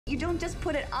You don't just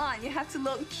put it on, you have to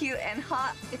look cute and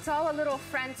hot. It's all a little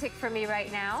frantic for me right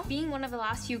now. Being one of the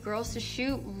last few girls to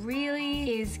shoot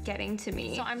really is getting to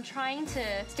me. So I'm trying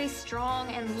to stay strong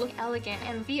and look elegant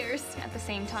and fierce at the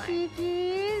same time.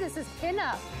 Kiki, this is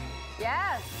pinup.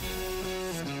 Yes.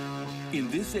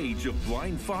 In this age of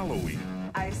blind following,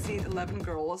 I see 11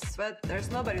 girls, but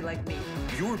there's nobody like me.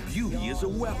 your beauty is a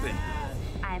weapon.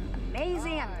 I'm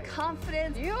amazing, I'm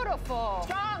confident. Beautiful.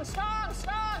 Strong, strong,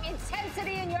 strong.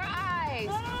 Intensity in your eyes.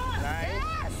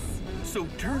 Yes. So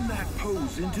turn that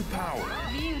pose into power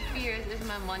Being fierce is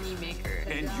my money maker.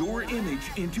 and your image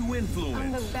into influence.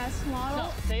 I'm the best model.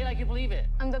 No, say it like you believe it.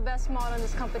 I'm the best model in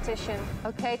this competition.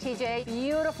 Okay, TJ,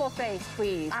 beautiful face,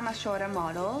 please. I'm a shorter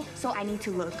model, so I need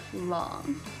to look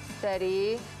long.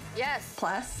 Steady. Yes.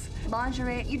 Plus,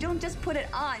 lingerie, you don't just put it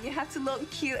on, you have to look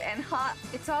cute and hot.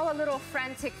 It's all a little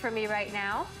frantic for me right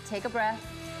now. Take a breath.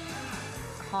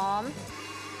 Calm.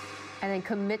 And then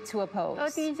commit to a pose. Oh,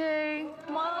 DJ.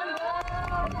 Come on,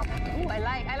 girl. Ooh, I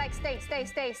like. Stay.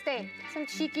 Some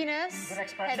cheekiness. Good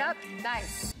expression. Head up.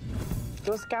 Nice.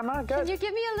 Just camera, good. Can you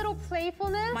give me a little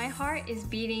playfulness? My heart is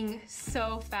beating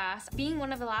so fast. Being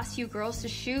one of the last few girls to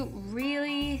shoot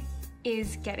really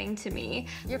is getting to me.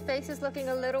 Your face is looking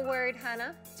a little worried,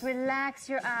 Hannah. Relax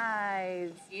your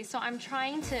eyes. So I'm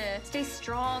trying to stay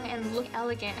strong and look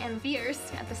elegant and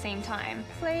fierce at the same time.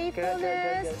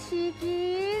 Playfulness,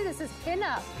 cheeky. This is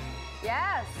pinup.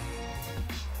 Yes.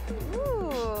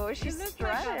 Ooh, she's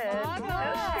strutted.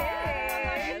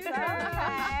 Okay.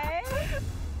 Okay.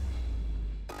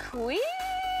 Queen!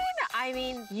 I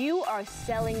mean, you are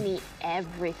selling me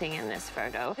everything in this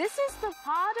photo. This is the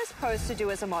hardest pose to do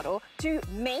as a model. To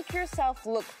make yourself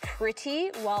look pretty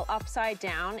while upside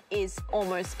down is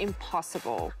almost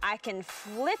impossible. I can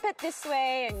flip it this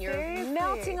way and you're Seriously.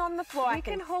 melting on the floor. We I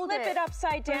can hold flip it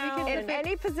upside down. in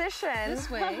any position.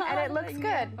 This way. And it looks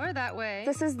good. Or that way.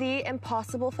 This is the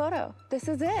impossible photo. This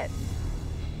is it.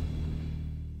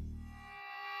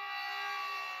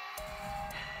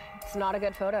 It's not a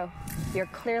good photo. You're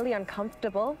clearly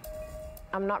uncomfortable.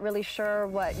 I'm not really sure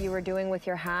what you were doing with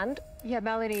your hand. Yeah,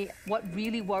 Melanie, what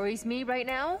really worries me right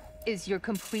now is your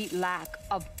complete lack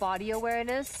of body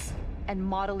awareness and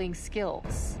modeling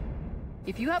skills.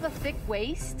 If you have a thick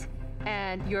waist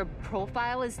and your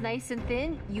profile is nice and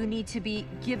thin, you need to be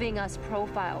giving us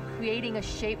profile, creating a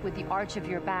shape with the arch of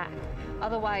your back.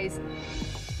 Otherwise,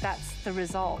 that's the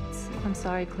result. I'm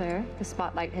sorry, Claire. The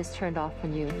spotlight has turned off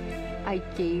on you. I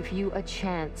gave you a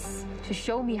chance to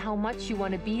show me how much you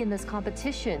want to be in this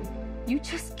competition. You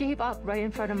just gave up right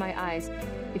in front of my eyes.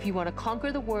 If you want to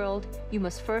conquer the world, you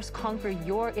must first conquer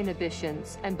your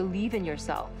inhibitions and believe in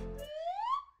yourself.